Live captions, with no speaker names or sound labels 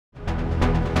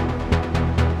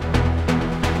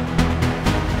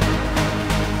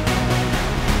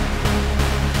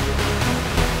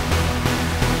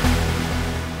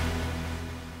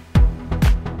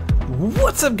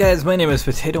What's up, guys? My name is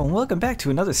Potato and welcome back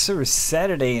to another Service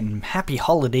Saturday, and happy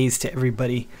holidays to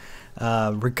everybody,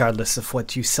 regardless of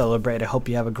what you celebrate. I hope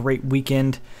you have a great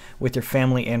weekend with your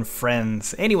family and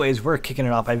friends. Anyways, we're kicking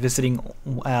it off by visiting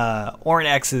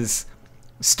AurenX's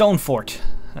Stone Fort.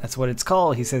 That's what it's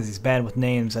called. He says he's bad with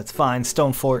names. That's fine.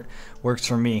 Stone Fort works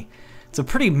for me. It's a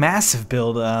pretty massive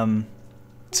build,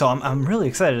 so I'm really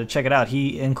excited to check it out.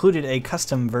 He included a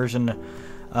custom version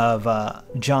of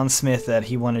John Smith that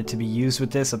he wanted to be used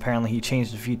with this. Apparently he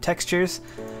changed a few textures.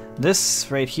 This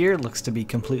right here looks to be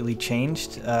completely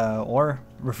changed or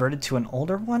reverted to an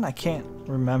older one. I can't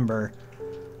remember,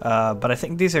 but I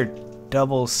think these are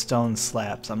double stone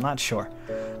slabs. I'm not sure,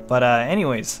 but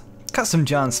anyways, custom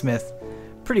John Smith,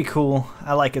 pretty cool.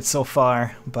 I like it so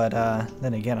far, but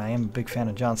then again, I am a big fan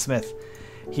of John Smith.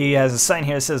 He has a sign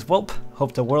here that says, "Welp,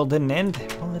 hope the world didn't end."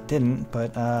 Well, it didn't,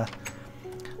 but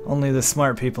only the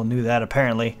smart people knew that,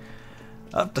 apparently.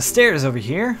 Up the stairs over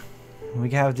here,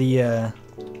 we have the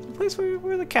place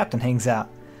where the captain hangs out.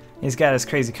 He's got his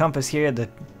crazy compass here that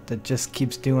just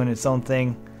keeps doing its own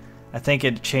thing. I think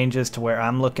it changes to where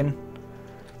I'm looking.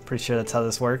 Pretty sure that's how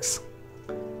this works.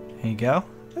 There you go.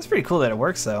 That's pretty cool that it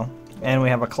works, though. And we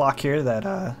have a clock here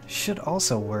that should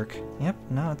also work. Yep,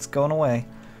 no, it's going away.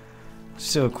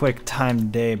 Just do a quick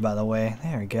timed day, by the way.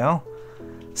 There we go.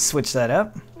 Switch that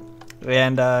up.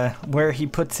 And where he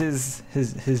puts his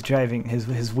driving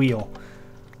his wheel.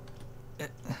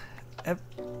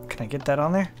 Can I get that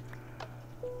on there?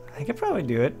 I could probably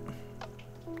do it.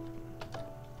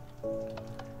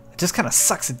 It just kind of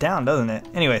sucks it down, doesn't it?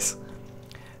 Anyways,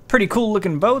 pretty cool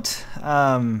looking boat.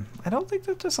 I don't think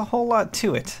that there's a whole lot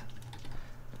to it,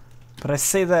 but I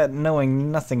say that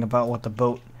knowing nothing about what the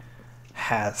boat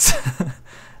has.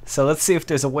 So let's see if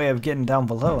there's a way of getting down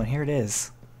below, and here it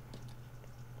is.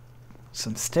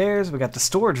 Some stairs. We got the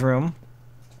storage room.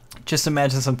 Just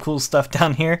imagine some cool stuff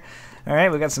down here.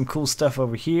 Alright, we got some cool stuff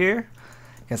over here.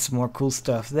 Got some more cool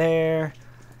stuff there.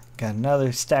 Got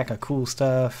another stack of cool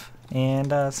stuff.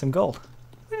 And some gold.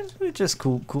 It's just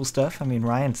cool stuff. I mean,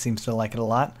 Ryan seems to like it a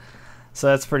lot. So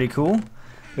that's pretty cool.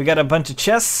 We got a bunch of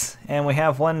chests. And we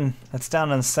have one that's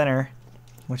down in the center,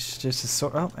 which just is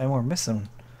sort. Oh, and we're missing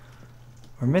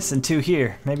two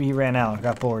here. Maybe he ran out.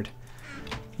 Got bored.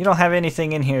 You don't have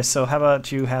anything in here, so how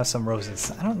about you have some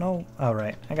roses? I don't know. All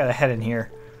right, I got a head in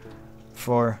here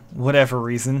for whatever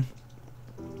reason.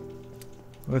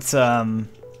 Let's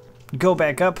go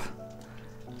back up.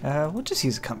 We'll just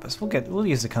use a compass. We'll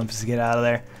use the compass to get out of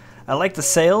there. I like the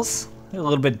sails. They're a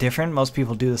little bit different. Most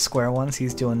people do the square ones.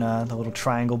 He's doing the little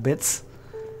triangle bits,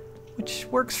 which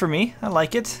works for me. I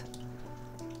like it.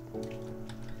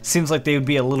 Seems like they would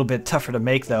be a little bit tougher to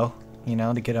make, though. You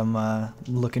know, to get them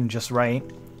looking just right.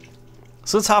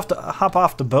 So let's hop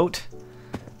off the boat.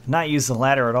 Not use the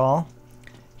ladder at all.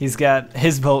 He's got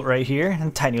his boat right here, a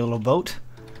tiny little boat.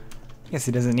 I guess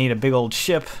he doesn't need a big old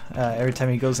ship every time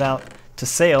he goes out to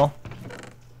sail.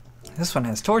 This one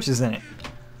has torches in it.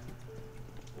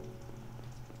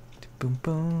 Boom,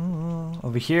 boom.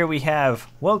 Over here we have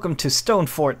 "Welcome to Stone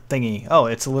Fort Thingy." Oh,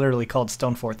 it's literally called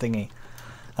Stone Fort Thingy.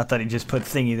 I thought he just put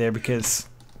thingy there because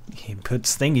he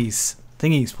puts thingies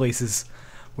places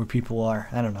where people are.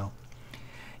 I don't know.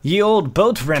 Ye old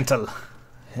boat rental.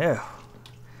 Yeah.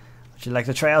 Would you like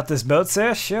to try out this boat,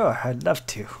 sir? Sure, I'd love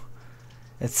to.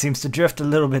 It seems to drift a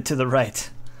little bit to the right.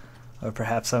 Or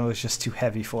perhaps I was just too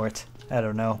heavy for it. I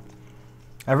don't know.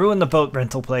 I ruined the boat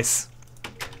rental place.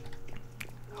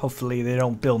 Hopefully they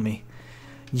don't bill me.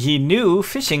 Ye new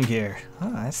fishing gear.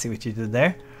 Oh, I see what you did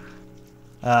there.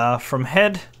 From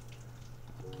head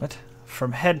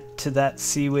to that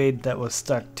seaweed that was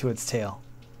stuck to its tail.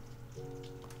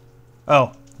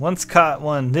 Oh, once caught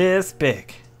one this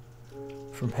big.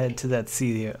 From head to that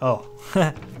sea. Oh,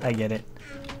 I get it.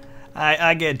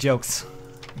 I get jokes,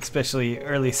 especially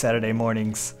early Saturday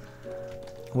mornings,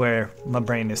 where my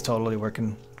brain is totally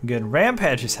working good.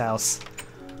 Rampage's house.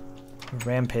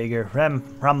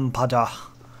 Rampada.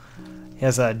 He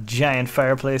has a giant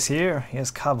fireplace here. He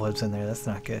has cobwebs in there. That's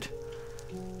not good.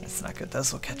 That's not good.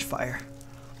 This will catch fire.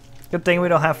 Good thing we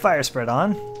don't have fire spread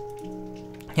on.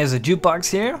 He has a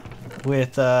jukebox here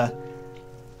with the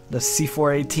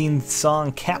C418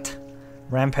 song "Cat."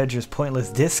 Rampager's Pointless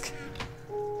Disc.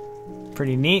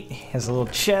 Pretty neat. He has a little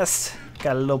chest.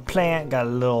 Got a little plant. Got a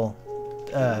little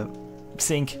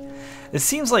sink. It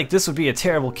seems like this would be a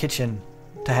terrible kitchen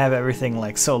to have everything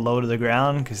like so low to the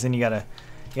ground, because then you gotta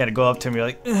go up to him and be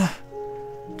like, "Ugh,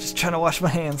 just trying to wash my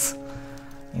hands,"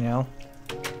 you know.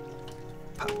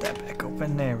 Pop that back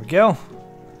open. There we go.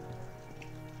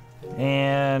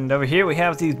 And over here we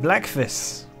have these black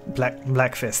fists.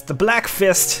 Black fist. The black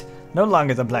fist. No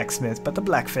longer the blacksmith, but the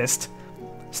black fist.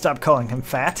 Stop calling him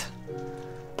fat.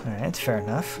 Alright, fair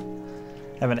enough.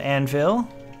 Have an anvil,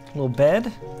 little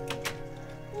bed.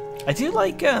 I do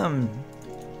like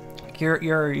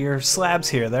your slabs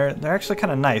here. They're actually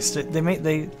kind of nice.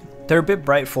 They're a bit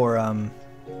bright for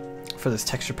this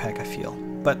texture pack, I feel.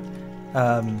 But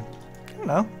I don't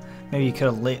know. Maybe you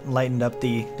could have lightened up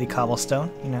the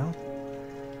cobblestone, you know.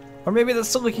 Or maybe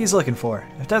that's the look he's looking for.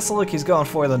 If that's the look he's going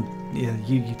for, then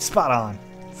you spot on.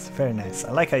 It's very nice.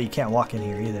 I like how you can't walk in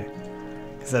here either,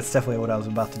 because that's definitely what I was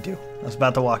about to do. I was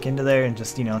about to walk into there and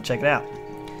just, you know, check it out.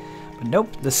 But nope,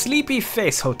 the Sleepy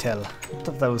Face Hotel. I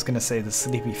thought that was gonna say the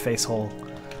Sleepy Face Hole.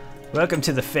 Welcome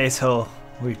to the Face Hole,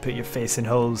 where you put your face in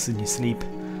holes and you sleep.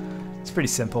 It's pretty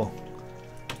simple.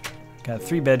 Got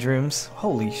 3 bedrooms.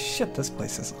 Holy shit, this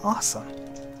place is awesome.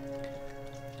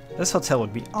 This hotel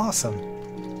would be awesome.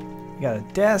 You got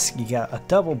a desk, you got a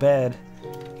double bed,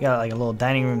 you got like a little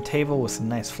dining room table with some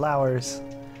nice flowers.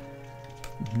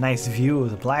 Nice view of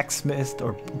the blacksmith,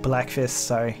 or blackfist,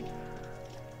 sorry.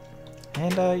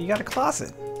 And you got a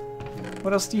closet.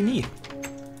 What else do you need?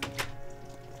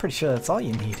 Pretty sure that's all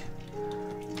you need.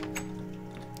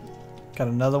 Got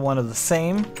another one of the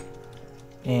same.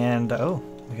 And oh,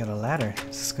 we got a ladder.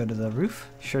 Does this go to the roof?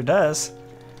 Sure does.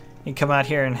 You can come out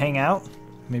here and hang out.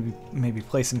 Maybe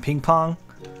play some ping pong.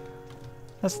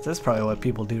 That's probably what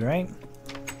people do, right?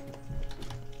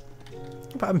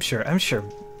 But I'm sure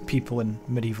people in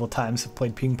medieval times have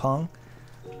played ping pong.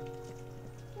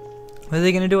 What are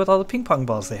they gonna do with all the ping pong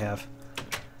balls they have?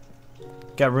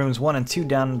 Got rooms 1 and 2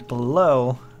 down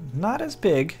below. Not as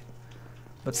big,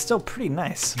 but still pretty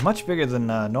nice. Much bigger than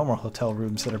normal hotel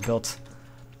rooms that are built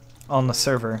on the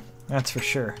server, that's for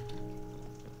sure.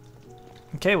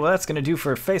 Okay, well that's gonna do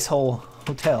for Facehole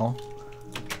Hotel.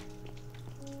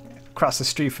 Across the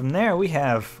street from there, we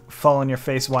have Fall on Your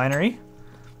Face Winery.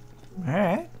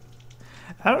 Alright.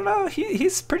 I don't know,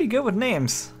 he's pretty good with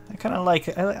names. I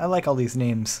like all these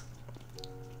names.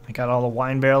 I got all the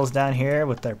wine barrels down here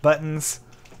with their buttons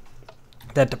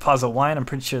that deposit wine. I'm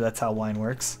pretty sure that's how wine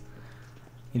works.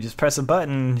 You just press a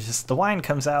button, just the wine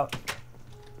comes out.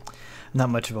 I'm not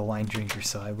much of a wine drinker,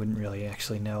 so I wouldn't really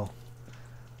actually know.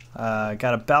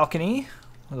 Got a balcony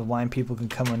where the wine people can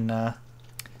come and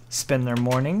spend their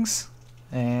mornings.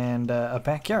 And a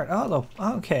backyard. Oh,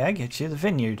 okay, I get you. The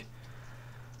vineyard.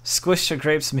 Squish the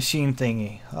grapes machine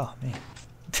thingy. Oh, man.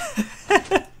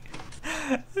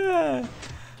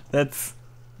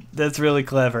 That's really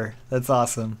clever. That's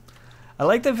awesome. I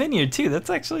like the vineyard too.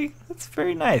 That's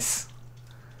very nice.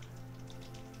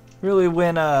 Really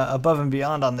went above and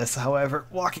beyond on this. However,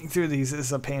 walking through these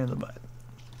is a pain in the butt.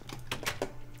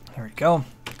 There we go.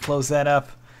 Close that up.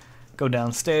 Go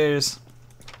downstairs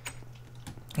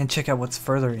and check out what's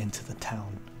further into the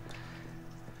town.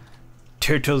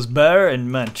 Turtle's Bar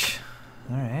and Munch.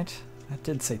 Alright. That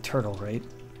did say turtle, right?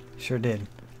 Sure did.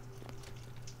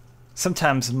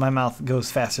 Sometimes my mouth goes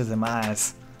faster than my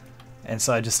eyes, and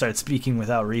so I just start speaking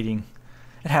without reading.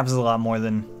 It happens a lot more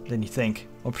than you think.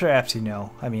 Well, perhaps you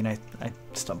know. I mean, I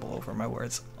stumble over my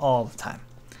words all the time.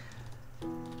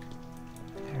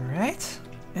 Alright.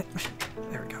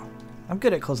 There we go. I'm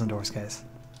good at closing doors, guys.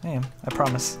 I am. I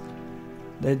promise.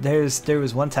 There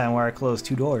was one time where I closed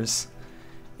 2 doors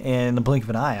in the blink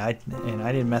of an eye, and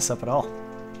I didn't mess up at all.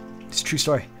 It's a true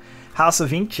story. House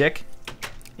of Ink Chick.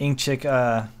 Ink Chick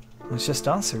was just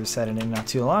on Service Saturday not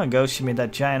too long ago. She made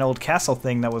that giant old castle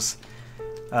thing that was,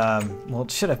 well,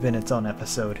 it should have been its own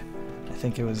episode. I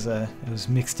think it was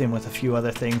mixed in with a few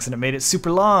other things, and it made it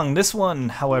super long. This one,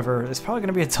 however, is probably going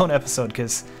to be its own episode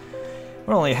because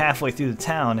we're only halfway through the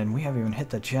town, and we haven't even hit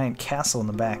that giant castle in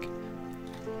the back.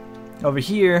 Over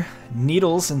here,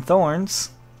 Needles and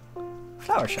Thorns.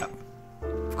 Flower shop.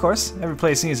 Of course, every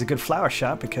place needs a good flower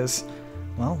shop because,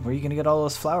 well, where are you going to get all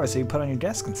those flowers that you put on your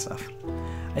desk and stuff?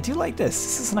 I do like this.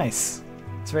 This is nice.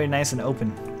 It's very nice and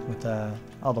open with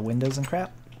all the windows and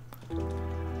crap.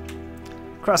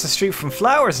 Across the street from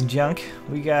Flowers and Junk,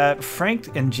 we got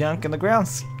Frank and Junk and the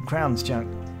grounds junk.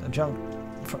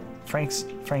 Frank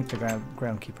the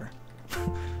groundkeeper.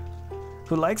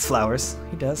 Who likes flowers.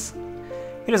 He does.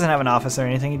 He doesn't have an office or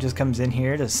anything. He just comes in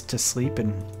here to sleep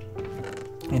and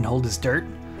hold his dirt,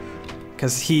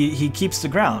 because he keeps the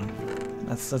ground.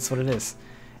 That's what it is.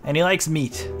 And he likes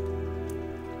meat.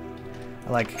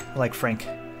 I like Frank.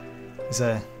 He's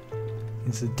a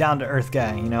down-to-earth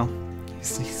guy, you know.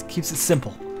 He keeps it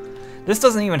simple. This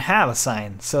doesn't even have a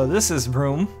sign, so this is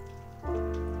room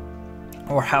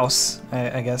or house,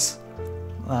 I guess,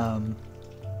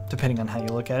 depending on how you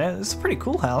look at it. It's a pretty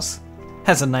cool house.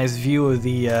 Has a nice view of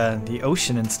the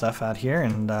ocean and stuff out here,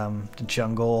 and the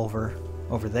jungle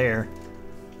over there.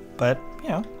 But you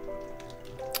know,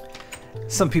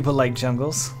 Some people like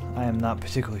jungles. I am not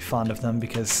particularly fond of them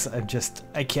because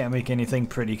I can't make anything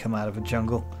pretty come out of a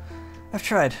jungle. I've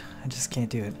tried, I just can't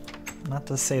do it. Not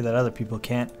to say that other people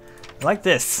can't. I like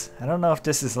this. I don't know if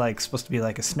this is like supposed to be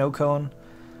like a snow cone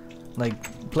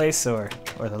like place or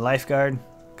the lifeguard,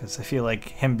 because I feel like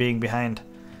him being behind,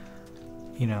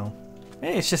 you know,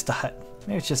 maybe it's just a hut.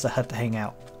 Maybe it's just a hut to hang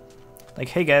out. Like,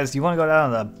 hey guys, do you want to go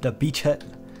down to the beach hut?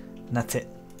 And that's it.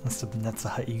 That's the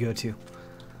hut you go to.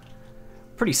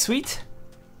 Pretty sweet.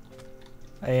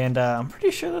 And I'm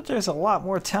pretty sure that there's a lot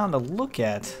more town to look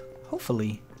at.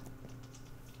 Hopefully.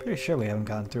 Pretty sure we haven't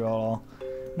gone through it all.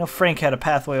 I know Frank had a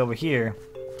pathway over here.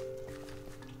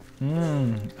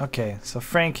 Okay, so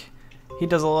Frank, he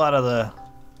does a lot of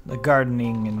the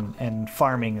gardening and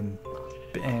farming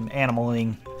and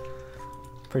animaling.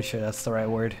 Pretty sure that's the right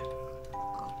word.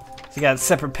 So you got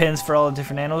separate pens for all the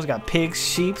different animals. We got pigs,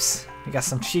 sheeps, we got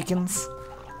some chickens,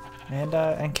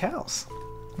 and cows.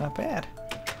 Not bad.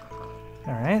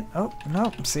 Alright. Oh,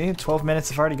 no. See, 12 minutes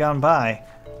have already gone by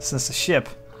since the ship.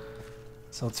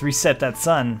 So let's reset that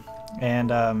sun.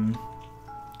 And I'm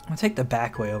gonna take the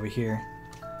back way over here.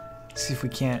 See if we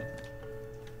can't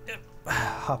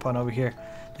hop on over here.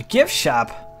 The gift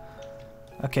shop.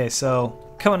 Okay,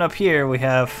 so coming up here we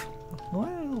have a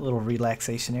little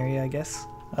relaxation area, I guess.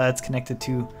 It's connected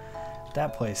to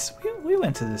that place. We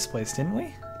went to this place, didn't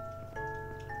we?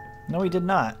 No, we did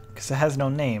not, because it has no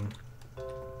name.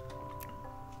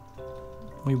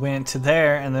 We went to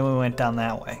there, and then we went down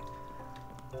that way.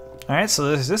 Alright, so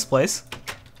there's this place.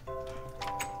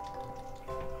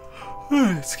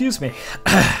 Excuse me.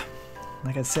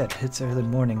 Like I said, it's early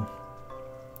morning.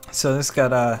 So this got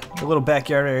the little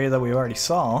backyard area that we already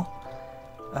saw.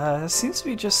 It seems to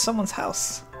be just someone's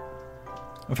house.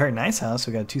 A very nice house.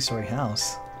 We got a 2-story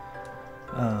house.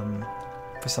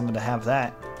 For someone to have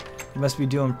that, you must be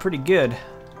doing pretty good.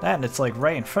 That, and it's like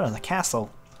right in front of the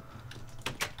castle.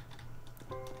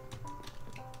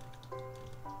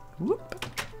 Whoop.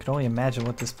 Could only imagine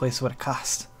what this place would have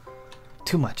cost.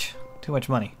 Too much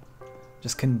money.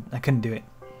 I couldn't do it.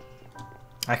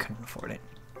 I couldn't afford it.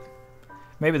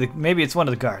 Maybe it's one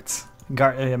of the guards.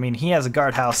 I mean, he has a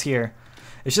guardhouse here.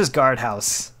 It's just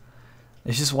guardhouse.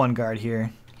 There's just one guard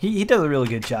here. He does a really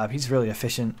good job. He's really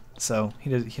efficient, so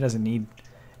he doesn't need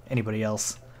anybody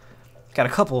else. Got a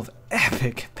couple of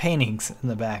epic paintings in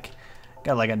the back.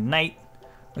 Got like a knight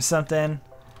or something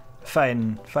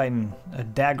fighting a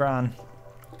Dagron.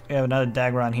 We have another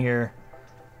Dagron here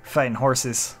fighting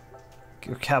horses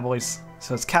or cowboys.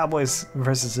 So it's cowboys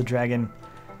versus the dragon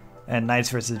and knights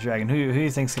versus the dragon. Who do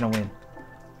you think's gonna win?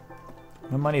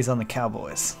 My money's on the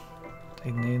cowboys.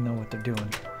 They know what they're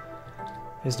doing.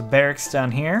 There's the barracks down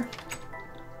here.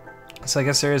 So I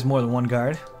guess there is more than one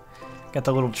guard. Got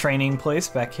the little training place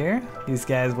back here. These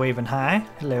guys waving hi.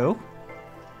 Hello.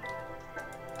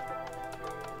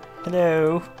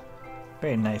 Hello.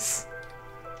 Very nice.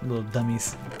 Little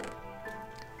dummies.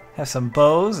 Have some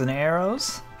bows and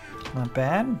arrows. Not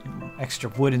bad. Extra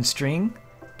wood and string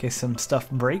in case some stuff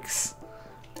breaks.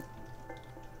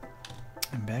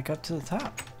 And back up to the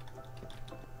top.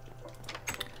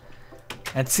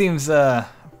 It seems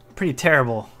pretty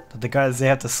terrible that the guards, they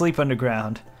have to sleep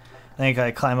underground. I think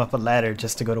I climb up a ladder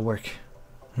just to go to work.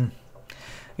 Got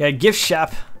a gift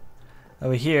shop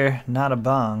over here. Not a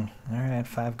bong. Alright,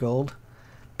 5 gold.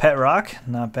 Pet rock,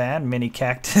 not bad. Mini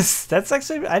cactus. That's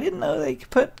actually, I didn't know they could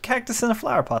put cactus in a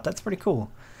flower pot. That's pretty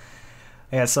cool.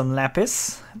 I got some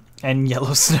lapis and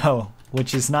yellow snow,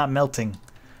 which is not melting,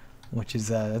 which is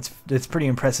it's pretty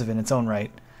impressive in its own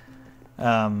right.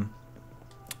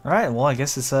 Alright, well I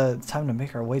guess it's time to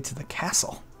make our way to the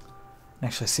castle and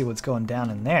actually see what's going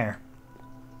down in there.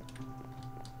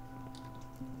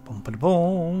 Boom, ba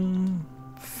boom.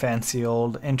 Fancy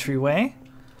old entryway.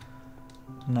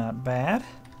 Not bad.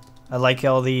 I like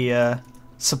all the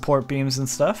support beams and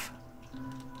stuff.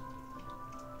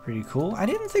 Pretty cool. I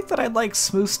didn't think that I'd like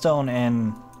smooth stone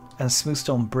and smooth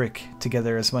stone brick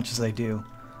together as much as I do.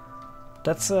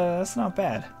 That's not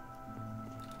bad.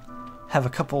 Have a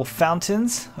couple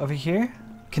fountains over here.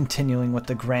 Continuing with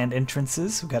the grand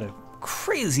entrances. We've got a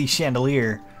crazy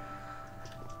chandelier.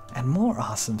 And more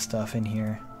awesome stuff in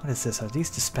here. What is this? Are these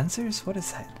dispensers? What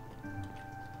is that?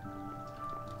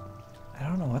 I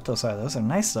don't know what those are. Those are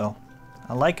nice though.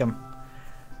 I like them.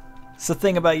 It's the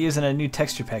thing about using a new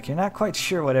texture pack. You're not quite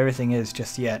sure what everything is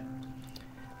just yet.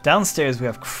 Downstairs we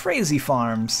have crazy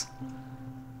farms.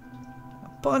 A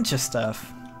bunch of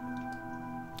stuff.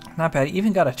 Not bad.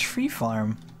 Even got a tree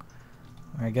farm.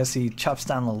 Or I guess he chops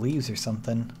down the leaves or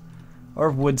something.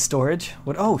 Or wood storage.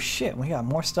 Oh shit, we got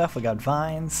more stuff. We got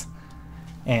vines.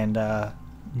 And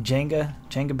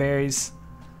Jenga berries.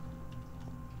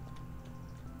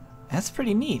 That's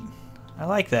pretty neat. I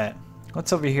like that.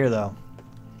 What's over here though?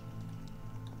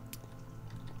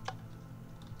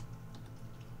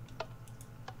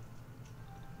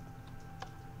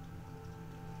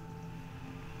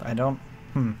 I don't...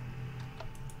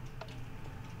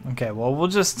 Okay, well we'll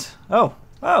just... Oh!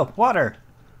 Oh! Water!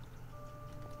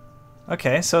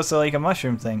 Okay, so it's like a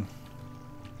mushroom thing.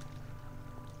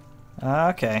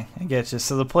 Okay, I get you.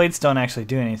 So the plates don't actually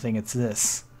do anything, it's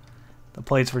this. The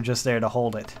plates were just there to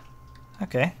hold it.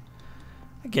 Okay,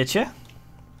 I get you.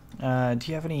 Do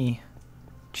you have any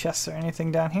chests or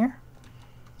anything down here?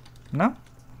 No?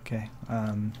 Okay,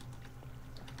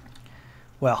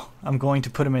 well, I'm going to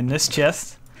put them in this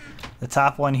chest. The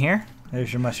top one here.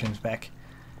 There's your mushrooms back.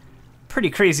 Pretty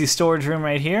crazy storage room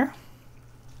right here.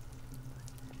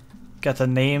 Got the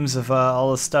names of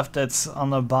all the stuff that's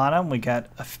on the bottom. We got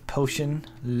a potion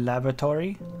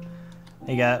laboratory.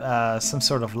 We got some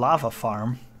sort of lava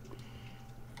farm.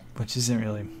 Which isn't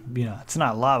really, you know, it's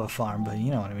not a lava farm, but you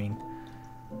know what I mean.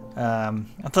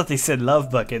 I thought they said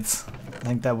love buckets. I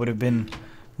think that would have been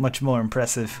much more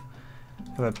impressive.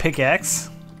 We have a pickaxe.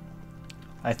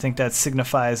 I think that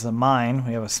signifies a mine.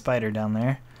 We have a spider down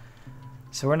there.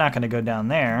 So we're not going to go down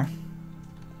there.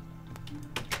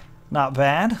 Not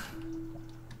bad.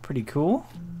 Pretty cool.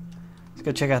 Let's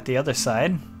go check out the other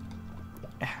side.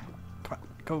 Come on.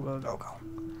 Go, go, go, go.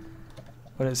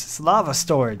 What is this? Lava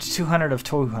storage. 200 of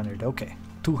 200. Okay.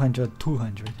 200,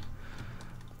 200.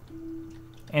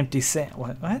 Empty sand.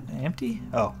 What? Empty?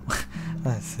 Oh.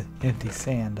 That's empty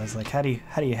sand. I was like, how do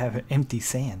you have empty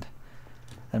sand?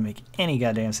 That doesn't make any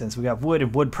goddamn sense. We got wood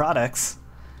and wood products.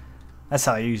 That's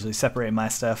how I usually separate my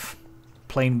stuff.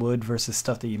 Plain wood versus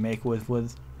stuff that you make with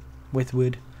wood.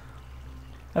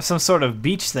 I have some sort of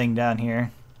beach thing down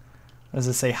here. What does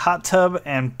it say? Hot tub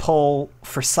and pole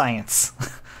for science.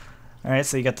 Alright,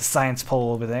 so you got the science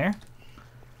pole over there.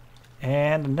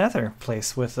 And another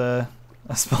place with a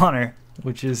spawner,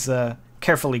 which is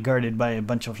carefully guarded by a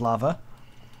bunch of lava.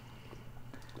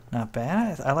 Not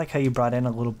bad. I like how you brought in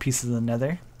a little piece of the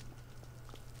nether.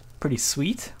 Pretty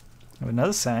sweet. We have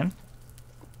another sign.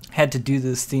 Had to do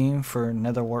this theme for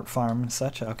nether wart farm and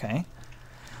such. Okay.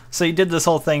 So you did this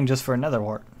whole thing just for nether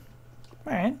wart.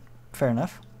 Alright. Fair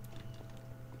enough.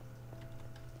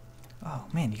 Oh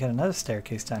man, you got another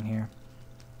staircase down here.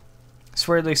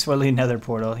 Swirly, swirly nether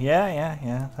portal.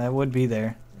 Yeah. That would be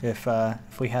there if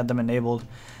we had them enabled.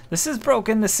 This is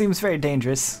broken. This seems very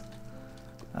dangerous.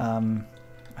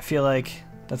 I feel like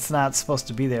that's not supposed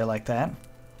to be there like that.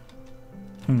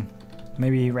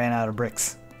 Maybe he ran out of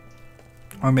bricks.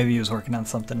 Or maybe he was working on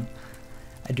something.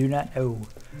 I do not know.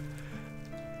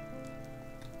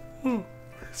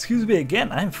 Excuse me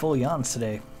again, I'm full yawns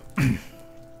today.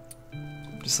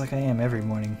 Just like I am every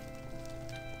morning.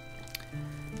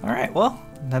 Alright, well,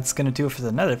 that's gonna do it for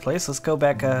the nether place. Let's go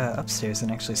back upstairs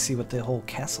and actually see what the whole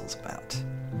castle's about.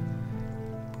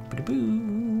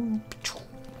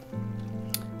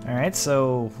 Alright,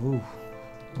 so...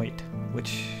 wait,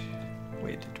 which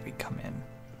way did we come in?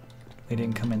 We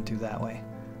didn't come in through that way.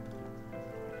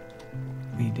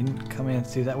 We didn't come in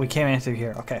through that. We came in through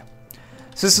here. Okay.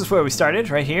 So this is where we started,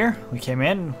 right here. We came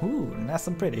in. Ooh, nice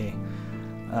and pretty.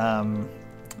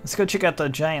 Let's go check out the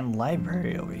giant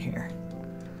library over here.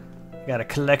 We got a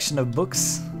collection of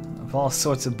books, of all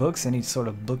sorts of books, any sort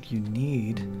of book you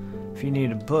need. If you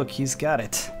need a book, he's got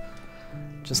it.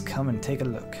 Just come and take a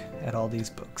look at all these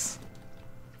books.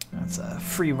 That's a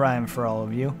free rhyme for all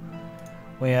of you.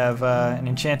 We have an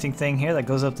enchanting thing here that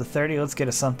goes up to 30. Let's get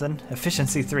us something.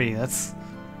 Efficiency 3. That's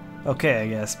okay, I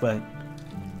guess, but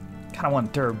kind of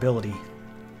want durability.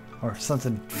 Or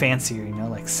something fancier, you know,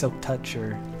 like Silk Touch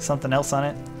or something else on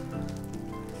it.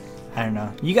 I don't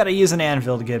know. You gotta use an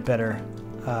anvil to get better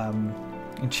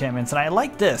enchantments. And I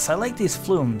like this. I like these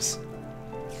flumes.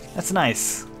 That's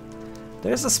nice.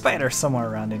 There's a spider somewhere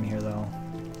around in here, though.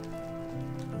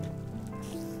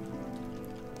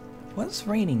 What's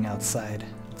raining outside?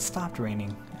 It stopped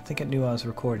raining. I think it knew I was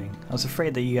recording. I was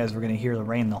afraid that you guys were going to hear the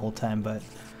rain the whole time, but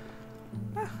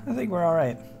I think we're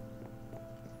alright.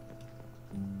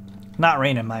 Not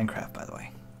rain in Minecraft, by the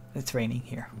way. It's raining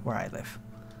here, where I live.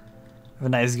 Have a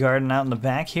nice garden out in the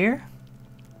back here.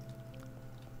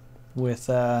 With,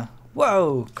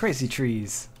 whoa! Crazy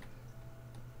trees.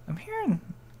 I'm hearing...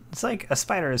 It's like a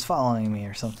spider is following me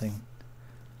or something.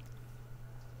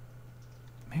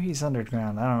 Maybe he's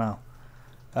underground. I don't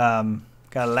know.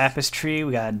 Got a lapis tree.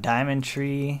 We got a diamond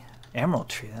tree. Emerald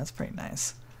tree. That's pretty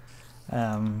nice.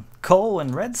 Coal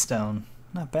and redstone.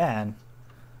 Not bad.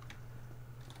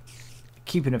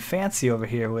 Keeping it fancy over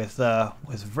here with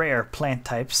rare plant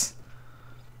types.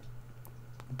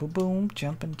 Boom, boom,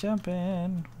 jumping,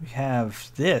 jumping. We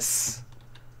have this.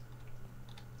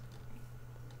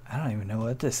 I don't even know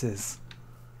what this is.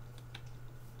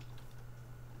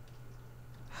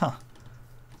 Huh.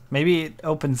 Maybe it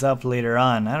opens up later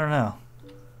on. I don't know.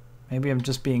 Maybe I'm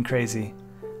just being crazy.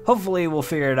 Hopefully we'll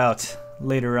figure it out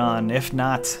later on. If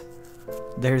not,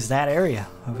 there's that area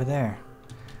over there.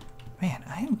 Man,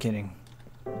 I am getting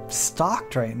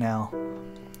stalked right now.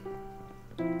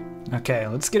 Okay,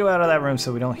 let's get out of that room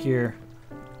so we don't hear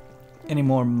any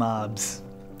more mobs.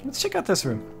 Let's check out this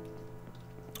room.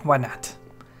 Why not?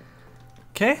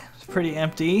 Okay, it's pretty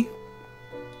empty.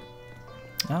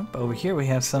 Oh, over here we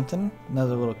have something.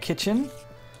 Another little kitchen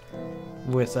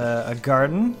with a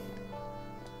garden.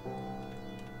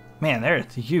 Man, there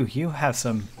you have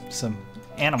some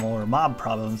animal or mob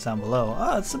problems down below.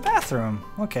 Oh, it's the bathroom.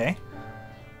 Okay.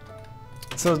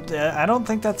 So I don't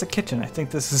think that's a kitchen. I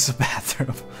think this is a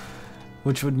bathroom,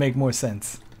 which would make more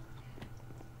sense.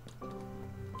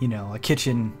 You know, a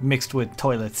kitchen mixed with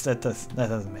toilets, that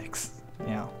doesn't mix. You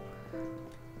know.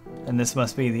 And this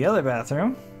must be the other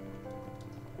bathroom.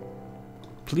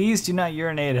 Please do not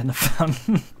urinate in the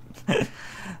fountain.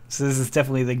 So this is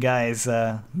definitely the guy's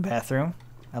bathroom.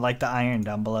 I like the iron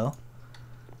down below.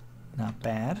 Not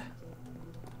bad.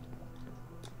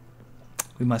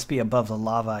 We must be above the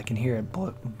lava. I can hear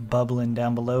it bubbling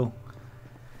down below.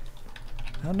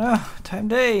 Oh no, time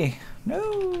day.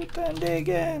 No, time day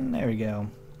again. There we go.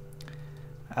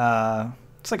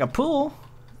 It's like a pool.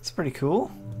 It's pretty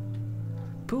cool.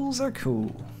 Pools are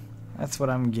cool. That's what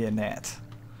I'm getting at.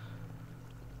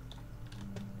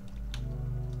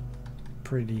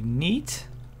 Pretty neat.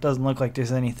 Doesn't look like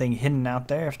there's anything hidden out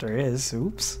there. If there is,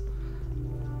 oops.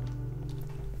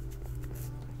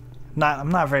 I'm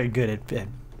not very good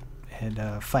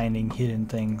at finding hidden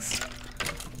things.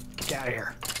 Get out of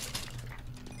here.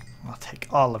 I'll take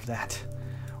all of that.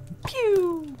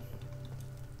 Pew!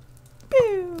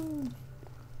 Pew!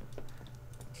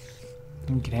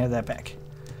 You can have that back.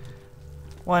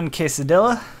 1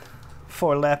 quesadilla,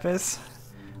 4 lapis,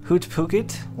 hoot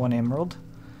pooket, 1 emerald,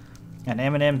 and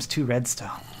M&M's 2 redstone.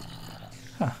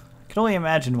 Huh. I can only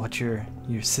imagine what your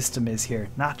system is here.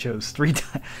 Nachos,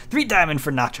 3 diamond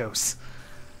for nachos.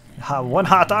 1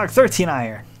 hot dog, 13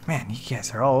 iron. Man, you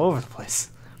guys are all over the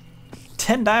place.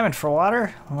 10 diamond for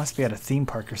water. I must be at a theme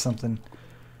park or something.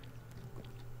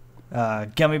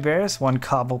 Gummy bears, 1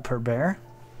 cobble per bear.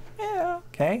 Yeah,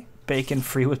 okay. Bacon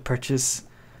free with purchase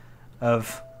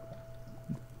of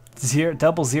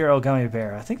 0 gummy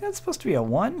bear. I think that's supposed to be a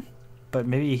 1, but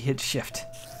maybe you hit shift.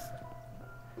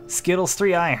 Skittles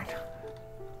 3 iron.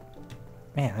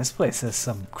 Man, this place has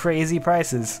some crazy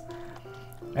prices.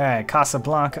 Alright,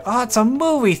 Casablanca. Oh, it's a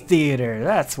movie theater.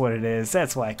 That's what it is.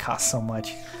 That's why it costs so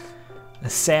much. The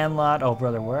Sandlot. Oh,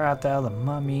 brother, where art thou? The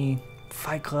Mummy.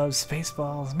 Fight Club.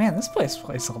 Spaceballs. Man, this place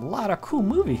plays a lot of cool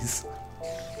movies.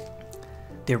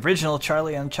 The original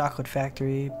Charlie and the Chocolate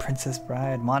Factory. Princess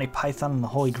Bride. Monty Python and the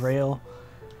Holy Grail.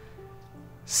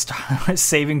 Star Wars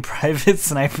Saving Private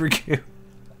Sniper Coup.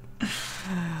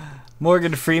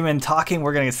 Morgan Freeman talking.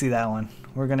 We're going to see that one.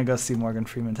 We're going to go see Morgan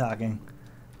Freeman talking.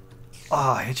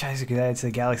 Oh, Hitchhiker's Guide to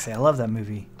the Galaxy. I love that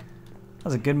movie. That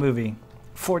was a good movie.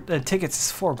 4 tickets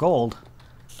is 4 gold.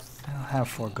 I don't have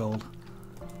 4 gold.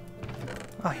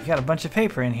 Oh, you got a bunch of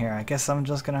paper in here. I guess I'm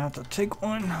just going to have to take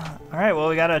one. Alright, well,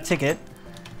 we got a ticket.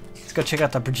 Let's go check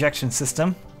out the projection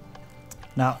system.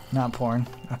 No, not porn.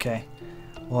 Okay.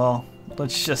 Well,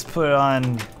 let's just put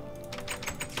on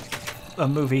a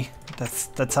movie.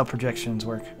 That's how projections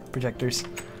work. Projectors.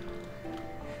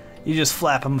 You just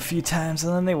flap them a few times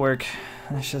and then they work.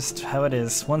 That's just how it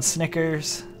is. 1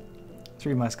 Snickers,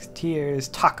 3 Musketeers,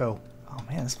 taco. Oh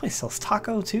man, this place sells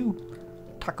taco too.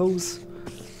 Tacos.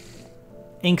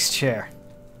 Ink's chair.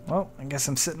 Well, I guess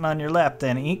I'm sitting on your lap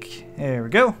then, Ink. There we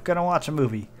go. Gonna watch a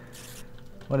movie.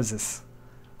 What is this?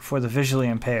 For the visually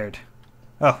impaired.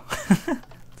 Oh.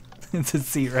 It's a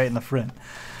seat right in the front.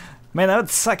 Man, that would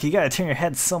suck. You gotta turn your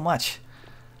head so much.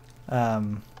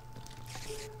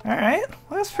 Alright, well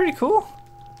that's pretty cool.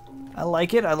 I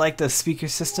like it. I like the speaker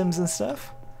systems and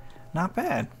stuff. Not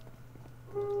bad.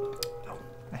 Oh,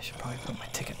 I should probably put my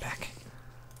ticket back.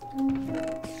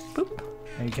 Boop.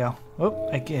 There you go. Oh,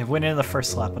 I went in the first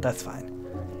slot, but that's fine.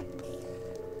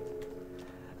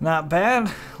 Not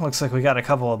bad. Looks like we got a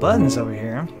couple of buttons over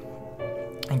here.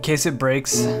 In case it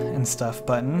breaks and stuff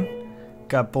button.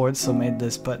 Got bored, so made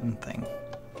this button thing.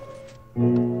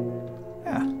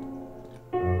 Yeah.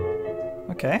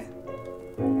 Okay.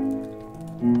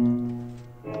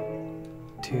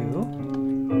 2,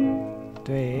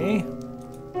 3.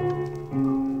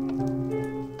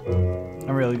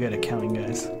 I'm really good at counting,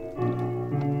 guys.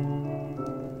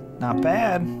 not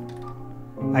bad.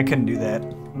 I couldn't do that.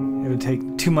 It would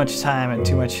take too much time and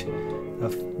too much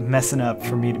of messing up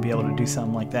for me to be able to do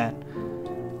something like that.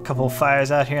 A couple of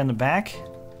fires out here in the back.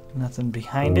 Nothing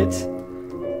behind it.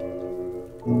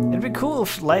 It'd be cool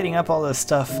if lighting up all this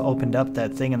stuff opened up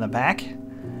that thing in the back.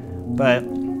 But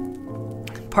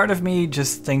part of me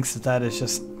just thinks that that is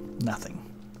just nothing.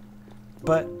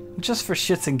 But just for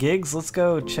shits and gigs, let's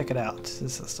go check it out.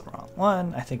 This is the wrong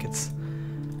one. I think it's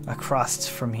across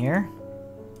from here.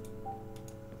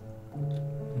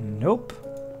 Nope.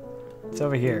 It's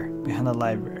over here, behind the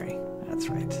library. That's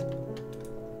right.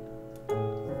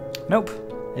 Nope,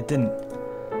 it didn't.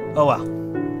 Oh well,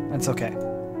 that's okay.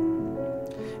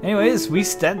 Anyways,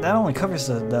 that only covers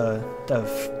the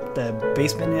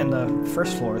basement and the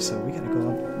first floor, so we gotta go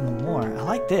up more. I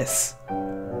like this.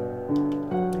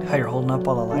 How you're holding up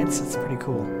all the lights, that's pretty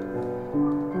cool.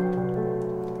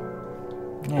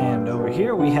 And over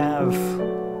here we have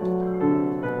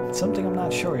something I'm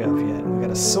not sure of yet. We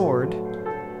got a sword.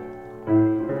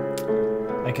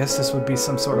 I guess this would be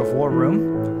some sort of war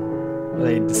room where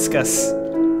they discuss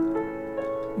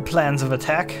plans of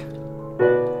attack.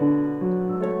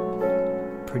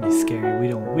 Pretty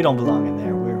scary. We don't belong in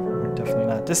there. We're definitely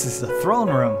not. This is the throne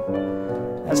room.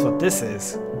 That's what this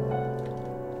is.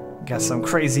 Got some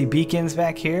crazy beacons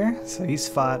back here. So he's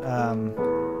fought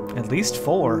at least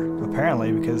 4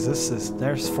 apparently, because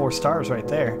there's 4 stars right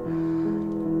there.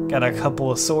 Got a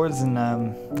couple of swords and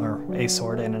or a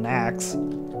sword and an axe.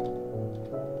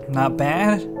 Not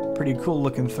bad. Pretty cool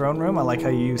looking throne room. I like how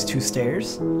you use 2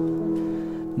 stairs.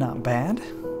 Not bad.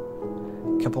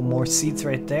 A couple more seats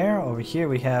right there. Over here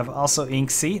we have also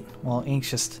Ink's seat. Well, Ink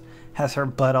just has her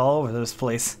butt all over this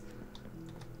place.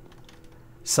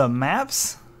 Some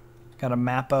maps. Got a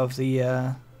map of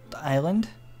the island.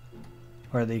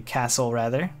 Or the castle,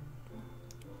 rather.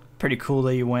 Pretty cool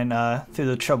that you went through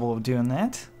the trouble of doing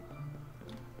that.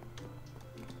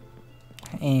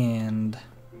 And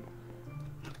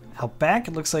out back,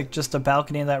 it looks like just a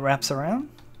balcony that wraps around.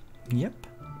 Yep.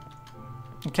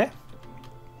 Okay.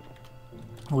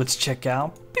 Let's check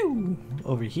out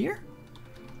over here.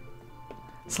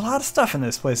 It's a lot of stuff in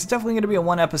this place. It's definitely going to be a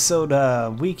 1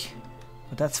 episode week,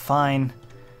 but that's fine.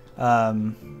 Got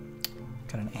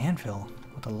an anvil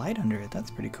with a light under it.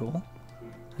 That's pretty cool.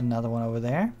 Another one over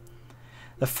there.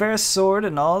 The fairest sword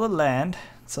in all the land.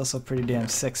 It's also pretty damn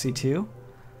sexy too.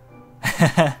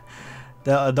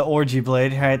 the orgy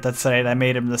blade, right? That's right. I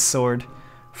made him the sword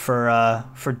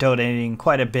for donating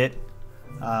quite a bit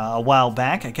a while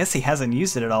back. I guess he hasn't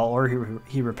used it at all, or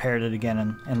he repaired it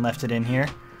again and left it in here.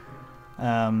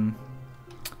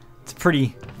 It's a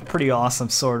pretty awesome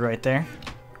sword right there.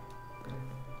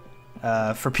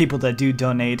 For people that do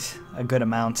donate a good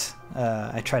amount,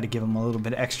 I try to give them a little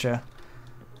bit extra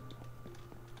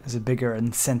as a bigger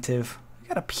incentive. We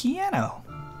got a piano.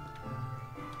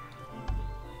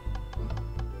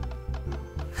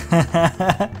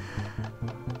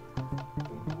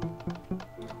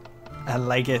 I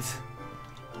like it.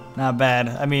 Not bad.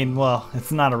 I mean, well,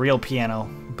 it's not a real piano,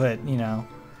 but you know,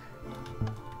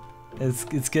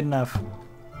 it's good enough.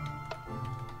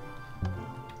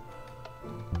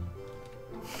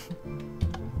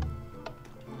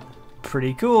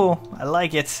 Pretty cool. I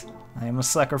like it. I am a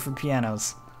sucker for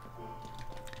pianos.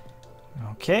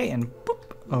 Okay, and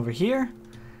boop, over here,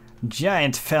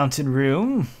 giant fountain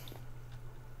room.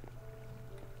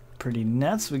 Pretty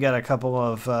nuts. We got a couple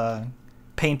of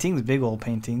paintings, big old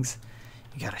paintings.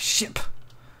 You got a ship.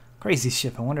 Crazy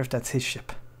ship. I wonder if that's his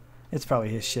ship. It's probably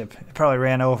his ship. It probably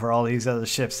ran over all these other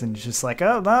ships and just like,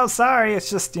 oh, no, sorry. It's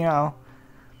just, you know,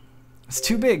 it's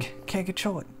too big. Can't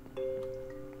control it.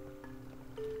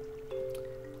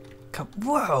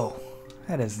 Whoa.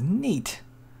 That is neat.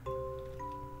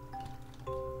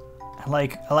 I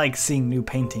like seeing new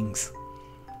paintings.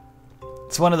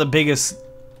 It's one of the biggest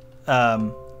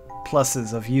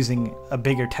pluses of using a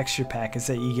bigger texture pack is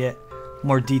that you get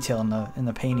more detail in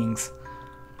the paintings.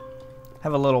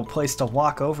 Have a little place to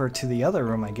walk over to the other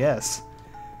room, I guess.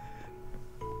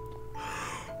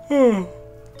 One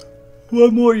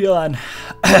more yawn.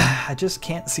 I just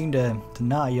can't seem to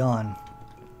not yawn.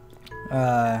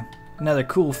 Another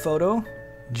cool photo.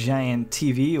 Giant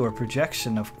TV or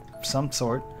projection of some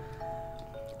sort.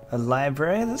 A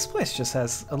library. This place just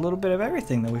has a little bit of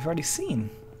everything that we've already seen.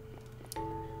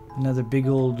 Another big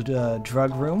old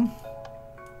drug room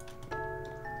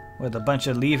with a bunch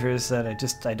of levers that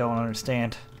I don't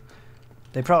understand.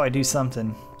 They probably do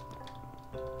something.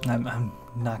 I'm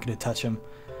not gonna touch them.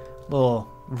 Little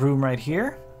room right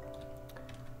here.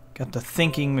 Got the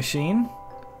thinking machine.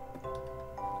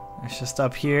 It's just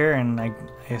up here, and I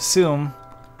assume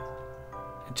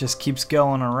It just keeps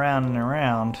going around and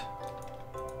around.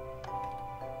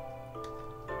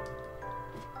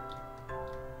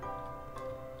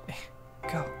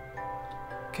 Go.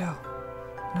 Go.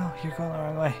 No, you're going the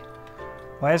wrong way.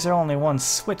 Why is there only one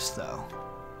switch, though?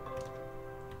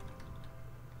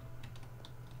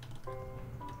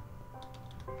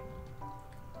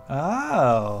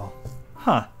 Oh.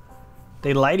 Huh.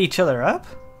 They light each other up?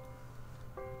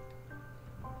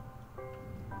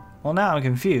 Well, now I'm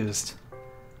confused.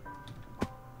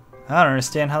 I don't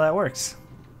understand how that works.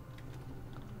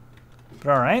 But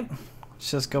alright.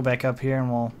 Let's just go back up here and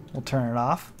we'll turn it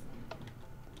off.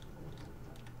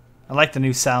 I like the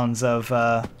new sounds of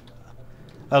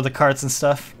the carts and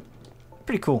stuff.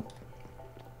 Pretty cool.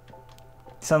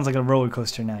 Sounds like a roller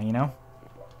coaster now, you know?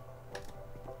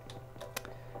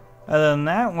 Other than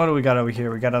that, what do we got over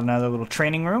here? We got another little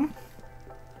training room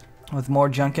with more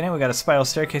junk in it. We got a spiral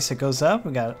staircase that goes up.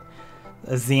 We got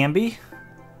a zombie.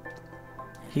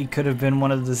 He could have been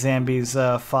one of the zombies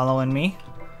following me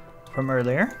from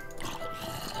earlier.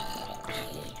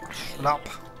 Shut up.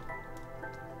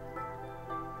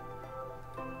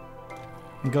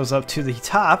 It goes up to the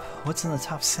top. What's in the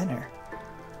top center?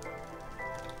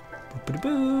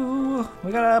 Boo-ba-da-boo.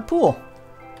 We got a pool.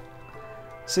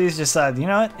 So he's decided, you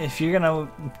know what? If you're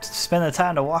gonna spend the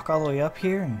time to walk all the way up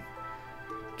here and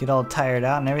get all tired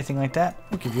out and everything like that,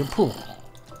 we'll give you a pool.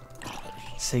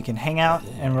 So you can hang out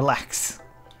and relax.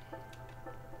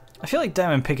 I feel like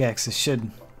diamond pickaxes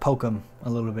should poke them a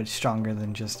little bit stronger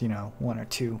than just, you know, 1 or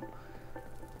 2.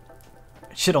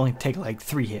 It should only take like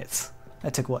 3 hits.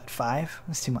 That took what, 5?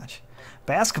 That's too much.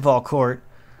 Basketball court.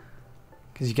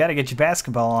 Because you got to get your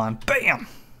basketball on. Bam!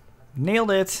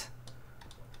 Nailed it.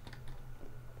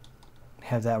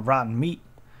 Have that rotten meat.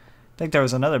 I think there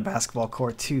was another basketball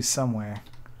court too somewhere.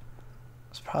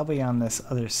 It's probably on this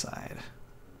other side.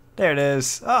 There it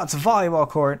is. Oh, it's a volleyball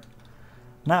court.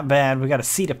 Not bad. We got a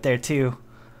seat up there too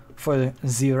for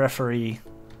the referee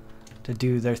to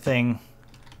do their thing.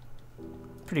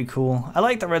 Pretty cool. I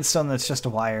like the redstone that's just a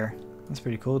wire. That's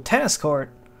pretty cool. Tennis court.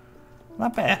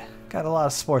 Not bad. Got a lot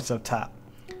of sports up top.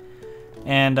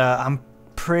 And I'm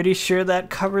pretty sure that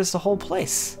covers the whole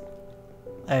place.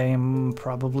 I'm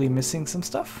probably missing some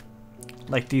stuff.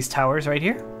 Like these towers right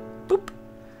here. Boop.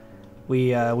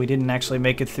 We didn't actually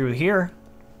make it through here.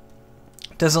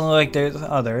 Doesn't look like there's...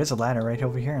 Oh, there is a ladder right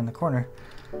over here in the corner.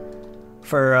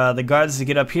 For the guards to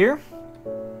get up here.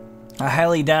 I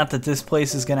highly doubt that this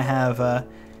place is going to have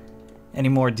any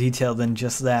more detail than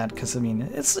just that. Because, I mean,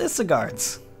 it's the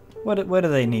guards. What do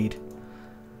they need?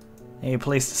 A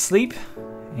place to sleep.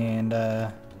 And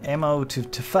ammo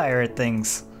to fire at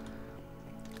things.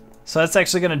 So that's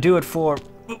actually going to do it for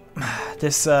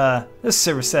this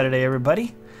Server Saturday,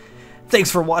 everybody. Thanks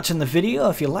for watching the video.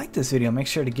 If you like this video, make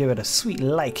sure to give it a sweet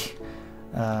like.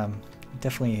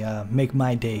 Definitely make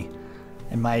my day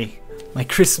and my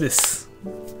Christmas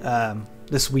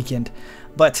this weekend.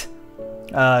 But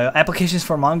applications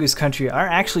for Mongoose Country are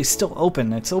actually still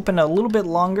open. It's open a little bit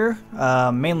longer,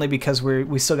 mainly because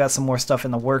we still got some more stuff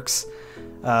in the works.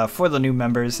 For the new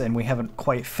members, and we haven't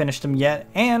quite finished them yet,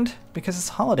 and because it's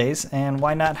holidays, and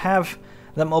why not have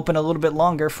them open a little bit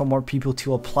longer for more people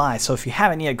to apply. So if you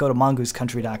haven't yet, go to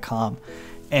mongoosecountry.com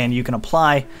and you can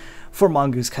apply for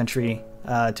Mongoose Country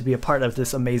to be a part of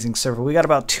this amazing server. We got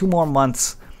about 2 more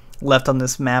months left on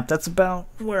this map. That's about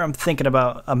where I'm thinking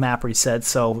about a map reset.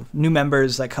 So new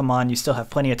members that come on, you still have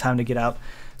plenty of time to get out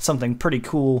something pretty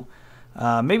cool.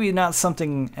 Maybe not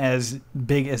something as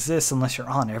big as this unless you're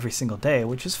on every single day,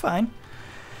 which is fine.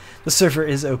 The server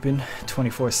is open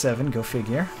 24/7, go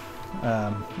figure.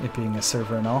 It being a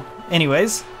server and all.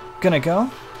 Anyways, gonna go.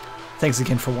 Thanks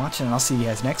again for watching, and I'll see you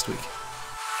guys next week.